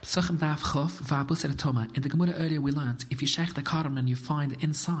Suchem Daf Chof Va'Busar Toma. In the Gemara earlier we learned, if you shech the carbon and you find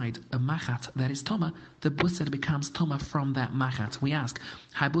inside a machat that is Toma, the busar becomes Toma from that machat. We ask,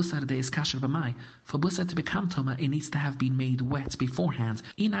 Hai busar de is kasher b'mai. For busar to become Toma, it needs to have been made wet beforehand.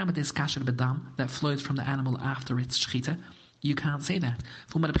 Inam de is kasher b'dam, that flows from the animal after its shechita. You can't say that.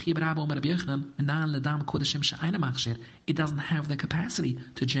 It doesn't have the capacity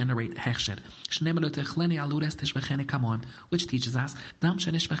to generate hechsher. Which teaches us,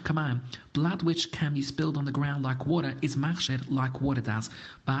 blood which can be spilled on the ground like water is machsher like water does.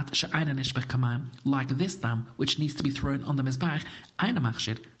 But like this dam, which needs to be thrown on the mizbach,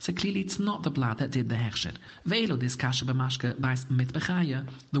 so clearly it's not the blood that did the hechsher.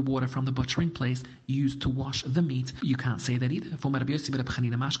 The water from the butchering place used to wash the meat, you can't say that either.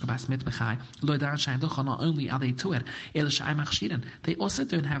 Not only are they to it, they also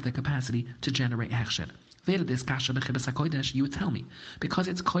don't have the capacity to generate hechsher. You would tell me, because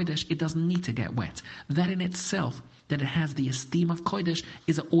it's kodesh, it doesn't need to get wet. That in itself, that it has the esteem of kodesh,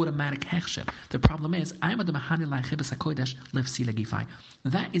 is an automatic hechsher. The problem is,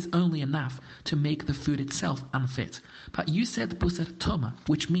 that is only enough to make the food itself unfit. But you said busar toma,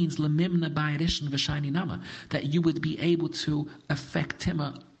 which means lemimna ba'erishin v'shayni nama, that you would be able to affect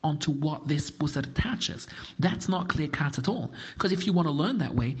tima onto what this busar attaches. That's not clear cut at all. Because if you want to learn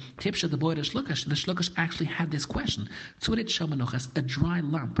that way, Tipsha the Shlukash actually had this question. Tzurit Shomanuchas, a dry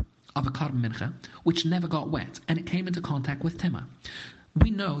lump of a carbon mincha, which never got wet, and it came into contact with tima.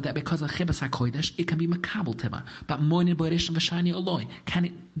 We know that because of Chibas HaKodesh, it can be makabel tima, but Moinin Boirish and Vashani Oloi, can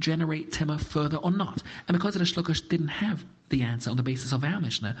it generate tima further or not? And because the Shlukash didn't have the answer on the basis of our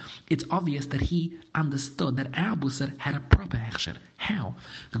Mishnah, it's obvious that he understood that our busar had a proper hechsher. How?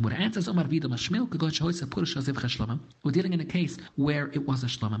 The Gemara answers, we're dealing in a case where it was a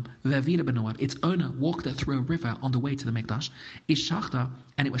shlomim. Its owner walked it through a river on the way to the Mikdash.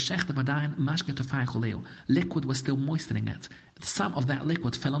 And it was shechta v'dayin mashke tofai choleu. Liquid was still moistening it. Some of that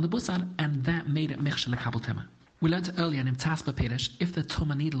liquid fell on the busar, and that made it mechshel lekabel tema. We learned earlier in Tasba Perish, if the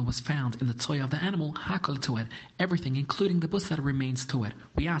tuma needle was found in the toy of the animal, hakol to it. Everything, including the busar, remains to it.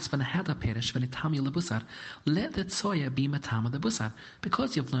 We ask, v'nehada Perish, v'nitami lebusar, let the toya be matama the busar.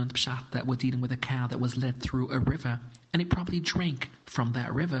 Because you've learned pshat that we're dealing with a cow that was led through a river, and it probably drank from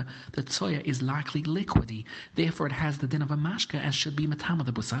that river, the toya is likely liquidy. Therefore, it has the din of a mashka and should be matama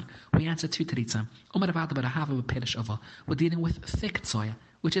the busar. We answer two teritza. We're dealing with thick toya,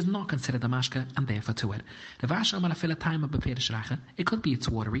 which is not considered a mashka and therefore to it. It could be it's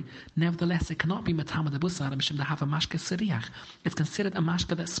watery, nevertheless it cannot be matama the busar mishim to have a mashka siriach. It's considered a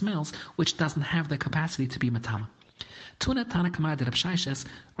mashka that smells, which doesn't have the capacity to be matama. Tuna Tanakamah de Rabshaishes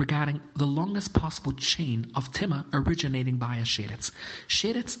regarding the longest possible chain of tima originating by a sheretz.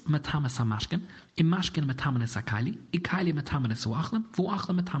 Sheretz matamas hamashkin, imashkin matamanis akaili, ikaili matamanis uachlim,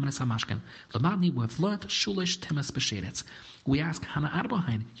 vuachlim matamanis hamashkin. Lamadni, we've learned shulish timas b'sheretz. We ask Hana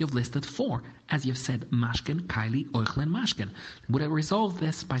Arbahain, you've listed 4, as you've said mashkin, kaili, oichlin, mashkin. Would it resolve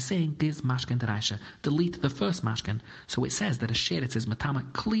this by saying giz mashkin deraisha, delete the first mashkin? So it says that a sheretz is matama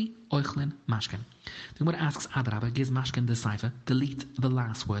kli, oichlin, mashkin. Then what it asks Adraba, giz mashkin decipher, delete the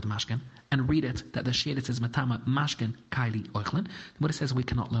last word mashkin, and read it that the sheretz is matama mashkin, kaili, oichlin. What it says we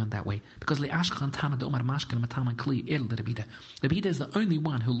cannot learn that way, because li'ashkan tana de umar mashkin matama kli el de Rebida. Rebida is the only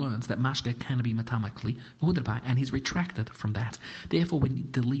one who learns that mashka can be matama kli, and he's retracted from that. Therefore, we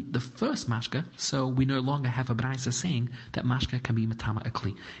need to delete the first mashka, so we no longer have a braisa saying that mashka can be matama a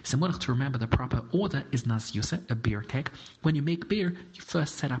kli. So to remember the proper order is nas yusa, a beer keg. When you make beer, you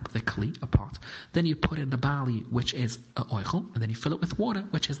first set up the kli, a pot. Then you put in the barley, which is a oichel, and then you fill it with water,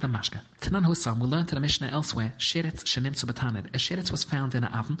 which is the mashka. Tanan Hussam, we learned in the Mishnah elsewhere, sheretz shenim subatanid. A sheretz was found in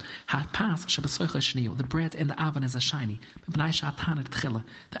an oven. Pas shabasoicha shniu. The bread in the oven is a shiny. The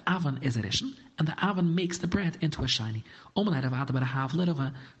oven is a rishon, and the oven makes the bread into a shiny. Let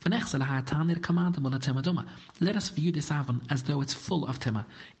us view this oven as though it's full of tima.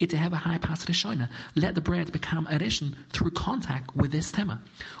 It have a high pas rishoina. Let the bread become a rishon through contact with this tima.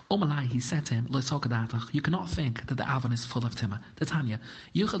 He said to him, you cannot think that the oven is full of tima. The Tanya,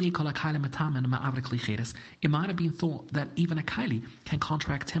 it might have been thought that even a kaili can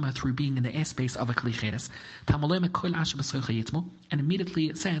contract tima through being in the airspace of a klicheres. And immediately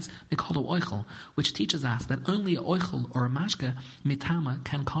it says, which teaches us that only a oichel or a mashka mitama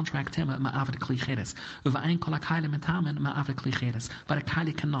can contract tima ma'aved klicheres. But a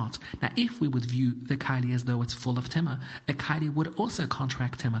kaili cannot. Now, if we would view the kaili as though it's full of tima, a kaili would also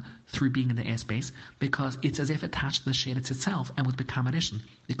contract tima through being in the airspace, because it's as if attached to the sheretz itself and would become a rishon.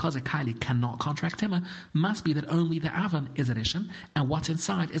 Because a kaili cannot contract tima, must be that only the oven is a rishon, and what's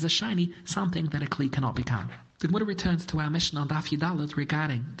inside is a shiny, something that a kli cannot become. The Gemara returns to our mission on Daf Yudalot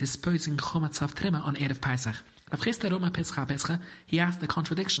regarding disposing chometz of trima on Erev Pesach. Rav Chisda Roma Pescha, he asked the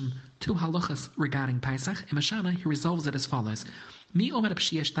contradiction, two halachas regarding Pesach. In Mashana, he resolves it as follows. Mi omer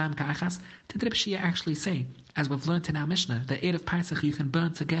B'shia shtam ka'achas. Did Reb Shia actually say, as we've learned in our Mishnah, that Erev Pesach you can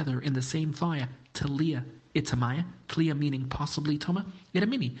burn together in the same fire, Talia itamaya, Talia meaning possibly Toma,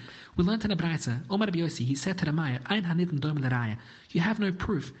 Yeramini. We learned in a Braisa, Omer Rabbi Yossi, he said to the Maya, Ein hanidin doim l'raya. You have no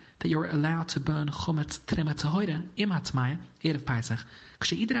proof that you're allowed to burn chometz trima tehoida im hatmaya, Erev Pesach.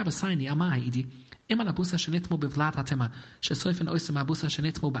 Kshe'idra b'sayni amai idi,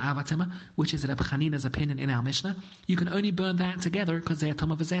 which is Reb Chanina's opinion in our Mishnah, you can only burn that together because they're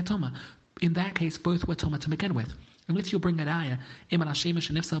Toma v'zeh Toma. In that case, both were Toma to begin with. And if you bring a raya,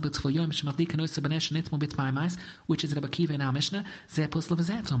 which is Rebbe Kiva in our Mishnah,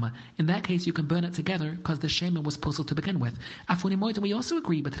 in that case you can burn it together because the shema was puzzled to begin with. We also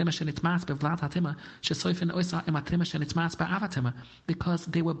agree because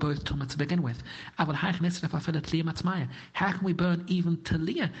they were both Tuma to begin with. How can we burn even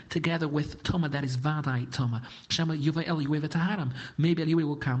Talia together with Toma that is Vadai Toma? Maybe Eliyahu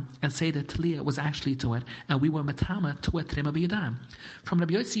will come and say that Talia was actually to it and we were Matama to a Trima B'Yadam. From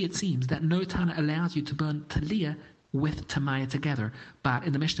Rabbi Yossi it seems that no Tana allows you to burn Talia with Tamaya together. But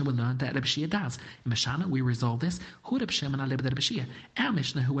in the Mishnah we learned that Reb Shia does. In Mashana we resolve this. Hu Reb Shimon alib Reb Shia. Our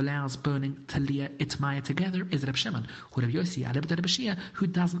Mishnah who allows burning Talia itmaya together is Reb Shimon. Hu Reb Yossi alib Reb Shia who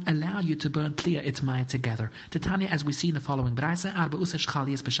doesn't allow you to burn Talia itmaya together. The Tanya, as we see in the following Braisa, Arba Usa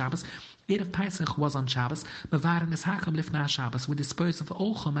Shchalias b'Shabbos. Erev Pesach was on Shabbos. Mevarin es Hakam lifna Shabbos. We dispose of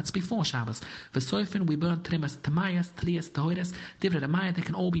all chometz before Shabbos. V'soifin we burn Trimas Tamayas, Talias, Tahoidas, Divrei Tamaya. They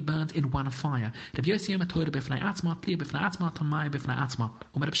can all be burnt in one fire. Reb Yossi Yom Torah b'fnei Atzma. They don't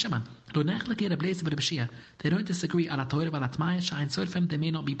disagree ala Torah ala Tmaya sha'in Sofim, they may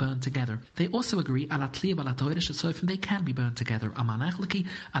not be burned together. They also agree ala Tliya ala Torah Sofim, they can be burned together. Amanachliki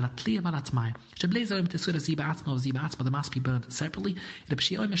ala Tliya ala Tmaya. Shablezer Tesura Ziba Atzma of Ziba Atzma, they must be burned separately. We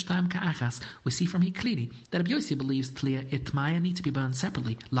see from here clearly that Reb Yossi believes Tliya itmaya need to be burned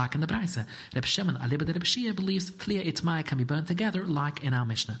separately, like in the Braisa. Reb Shimon alibad Reb Shia believes Tliya itmaya can be burned together, like in our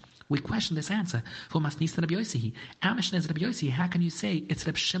Mishnah. We question this answer. For Masnista Reb Yossi, our Mishnah is Reb Yossi. How can you say it's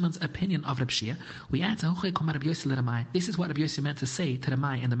Reb Shimon's opinion of Reb Shia? We answer, this is what Reb Yossi meant to say to the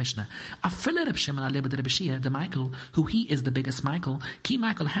Mai in the Mishnah. Afila Reb Shimon alibad Reb Shia, the Michael, who he is the biggest Michael. Ki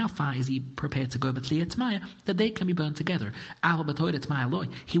Michael, how far is he prepared to go? But Tliya itmaya, that they can be burned together.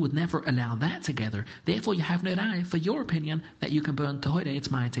 He would never allow that together. Therefore, you have no raya for your opinion that you can burn Tahoida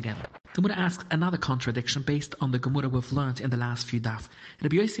itmaya together. The Gemara asks another contradiction based on the Gemara we've learned in the last few daf.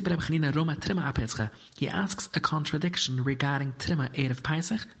 Rabbi Yossi Reb Chanina Roma Trima Apescha. He asks a contradiction regarding Trima Erev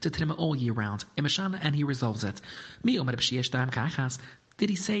Pesach to Trima all year round. Imashana, and he resolves it. Mi Omer Reb Shia Shtam Kachas. Did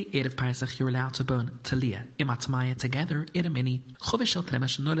he say Erev Pesach you're allowed to burn Talia, Imatmaya together, Eramini, Choveshel Trema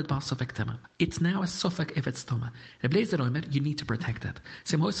Shenoled Bar Sofek Tema? It's now a Sofek if it's Toma. Reblezer Omer, you need to protect it.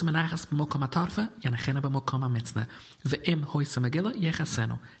 Sim Hoysam Menachas b'mokom atarfa, Yanachena b'mokom hamitzna. Ve'im Hoysam Megillah,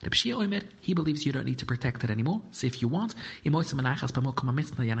 Yechaseno. Reb Shia Omer, he believes you don't need to protect it anymore. So if you want, Im Hoysam Menachas b'mokom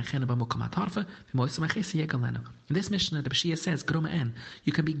hamitzna, Yanachena b'mokom atarfa, Im Hoysam Achesi Yegaleno. In this Mishnah, Reb Shia says, Groma En,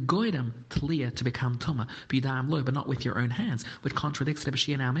 you can be goydem Talia to become Toma, B'yadam Loi, but not with your own hands, which contradicts Reb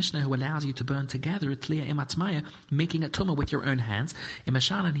Shia in our Mishnah, who allows you to burn together Tliya imatmaya, making a tumah with your own hands. In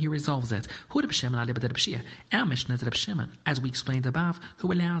Mashanan, he resolves it. Hu Reb Shimon alibad Reb Shia. Our Mishnah is Reb Shimon, as we explained above,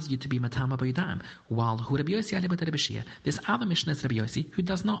 who allows you to be matama b'yadam, while Hu Reb Yossi alibad Reb Shia. This other Mishnah is Reb Yossi, who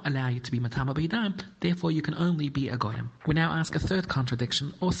does not allow you to be matama b'yadam. Therefore, you can only be a goyim. We now ask a third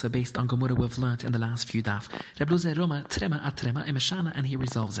contradiction, also based on Gemara we've learnt in the last few daf. Reb Luzer Roma trema atrema in Mashana, and he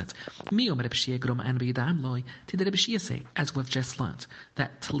resolves it. Mi Omer Reb Shia groma en b'yadam loy. Did Reb Shia say, as we've just learnt,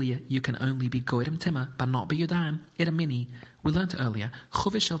 that Talia you can only be goyim tima, but not be yudam. Eramini. We learnt earlier.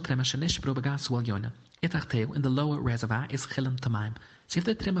 Choveshel trema shenishbru b'gas wal yona. Etachteu in the lower reservoir is chilim tamaim. So if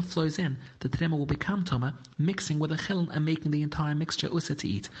the trema flows in, the trema will become toma, mixing with the chilin and making the entire mixture usa to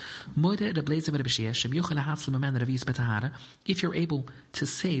eat. If you're able to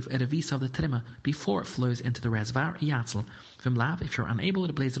save a revis of the trema before it flows into the reservoir, yatzl. If you're unable,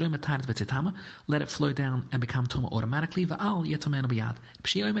 let it flow down and become toma automatically.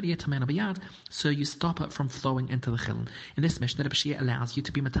 So you stop it from flowing into the chilin. In this this Mishnah, Rabbi Shia allows you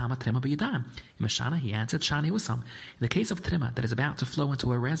to be matama trima b'yadayim. In Mashana, he answered, Shani Usam. In the case of trima that is about to flow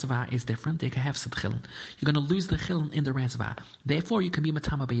into a reservoir is different. They can have some chilin. You're going to lose the chilin in the reservoir. Therefore, you can be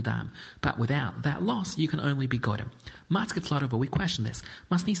matama b'yadayim. But without that loss, you can only be godem. Matzket, we question this.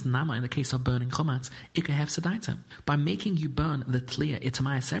 Masnis nama, in the case of burning chomatz, it can have sedaita. By making you burn the tliya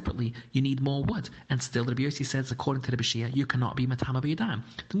itamaya separately, you need more wood. And still, Rabbi Yossi says, according to the Bashia, you cannot be matama b'yadayim.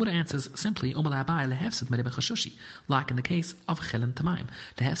 The Muda answers simply, like in the case of chilin tamaim.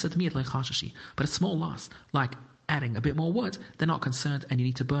 But a small loss, like adding a bit more wood, they're not concerned and you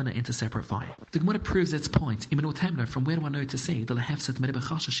need to burn it into separate fire. The Gemara proves its point. From where do I know to say the lehefset meribah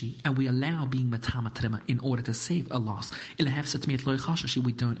chashashi, and we allow being matama trima in order to save a loss. In lehefset miet loy chashashi,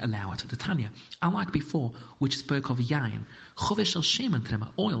 we don't allow it. The Tanya, unlike before, which spoke of yain, chovesh el shemen trima,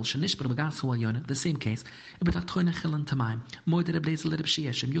 oil, shenishbar b'gas hu al the same case. Ibetatoyne chilin tamaim, moeder blazel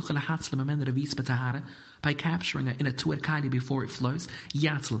rebshia, shem yuchel hatzle memen revis betahara. By capturing it in a tuer kaili before it flows,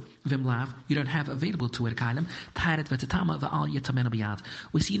 yatzel vimlav, you don't have available tuer kailim, taret vetetama va'al yetamen biyad.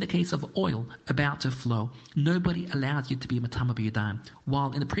 We see in the case of oil about to flow, nobody allowed you to be matama b'yadayim.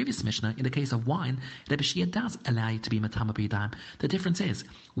 While in the previous Mishnah, in the case of wine, Rebbe Shia does allow you to be matama b'yadayim. The difference is,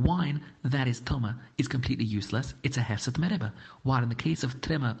 wine that is toma is completely useless, it's a hefset meribah. While in the case of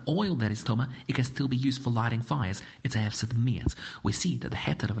trema, oil that is toma, it can still be used for lighting fires, it's a hefset miyat. We see that the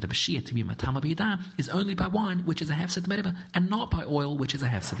heter of Rebbe Shia to be matama b'yadayim is only by wine, which is a hefset meribah, and not by oil, which is a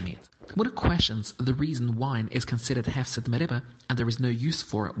hefset miyat. What are questions the reason wine is considered hefset meribah and there is no use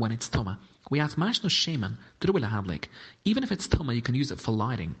for it when it's toma? We ask mashno sheman druila hablik. Even if it's toma, you can use it for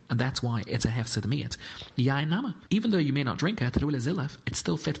lighting, and that's why it's a hefset miyat. Yain nama. Even though you may not drink it, druila zilaf, it's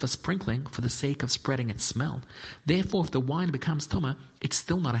still fit for sprinkling for the sake of spreading its smell. Therefore, if the wine becomes toma, it's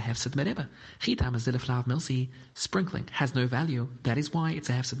still not a hefset meribah. Chitam zilaf lav milsi. Sprinkling has no value. That is why it's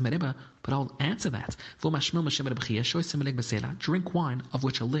a hefset meribah. But I'll answer that. Drink wine of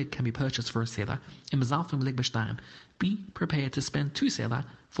which a lig can be purchased for a selah. Be prepared to spend 2 selah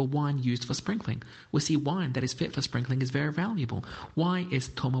for wine used for sprinkling. We see wine that is fit for sprinkling is very valuable. Why is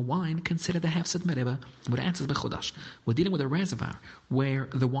toma wine considered a hefset meribah? What answers b'chodash? We're dealing with a reservoir where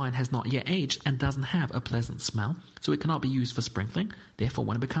the wine has not yet aged and doesn't have a pleasant smell, so it cannot be used for sprinkling. Therefore,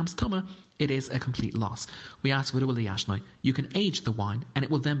 when it becomes toma, it is a complete loss. We ask you can age the wine and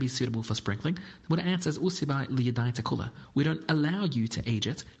it will then be suitable for sprinkling. What it answers we don't allow you to age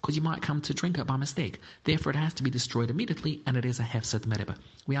it because you might come to drink it by mistake. Therefore, it has to be destroyed immediately and it is a hefset meribah.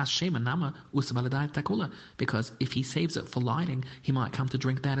 We ask Shema Nama takula, because if he saves it for lighting, he might come to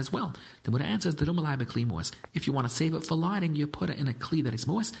drink that as well. Then what it answers if you want to save it for lighting, you put it in a kli that is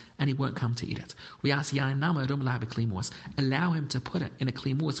moist and he won't come to eat it. We ask Yain Nama allow him to put it in a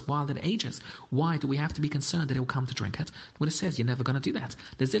kli moist while it ages. Why do we have to be concerned that he'll come to drink it? When it says you're never going to do that.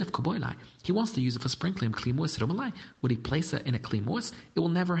 The zilif koboilai, he wants to use it for sprinkling kli moist. Would he place it in a kli moist? It will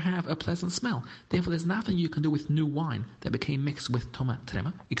never have a pleasant smell. Therefore, there's nothing you can do with new wine that became mixed with toma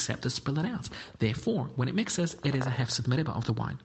trema except to spill it out. Therefore, when it mixes, it is a hefset meribah of the wine.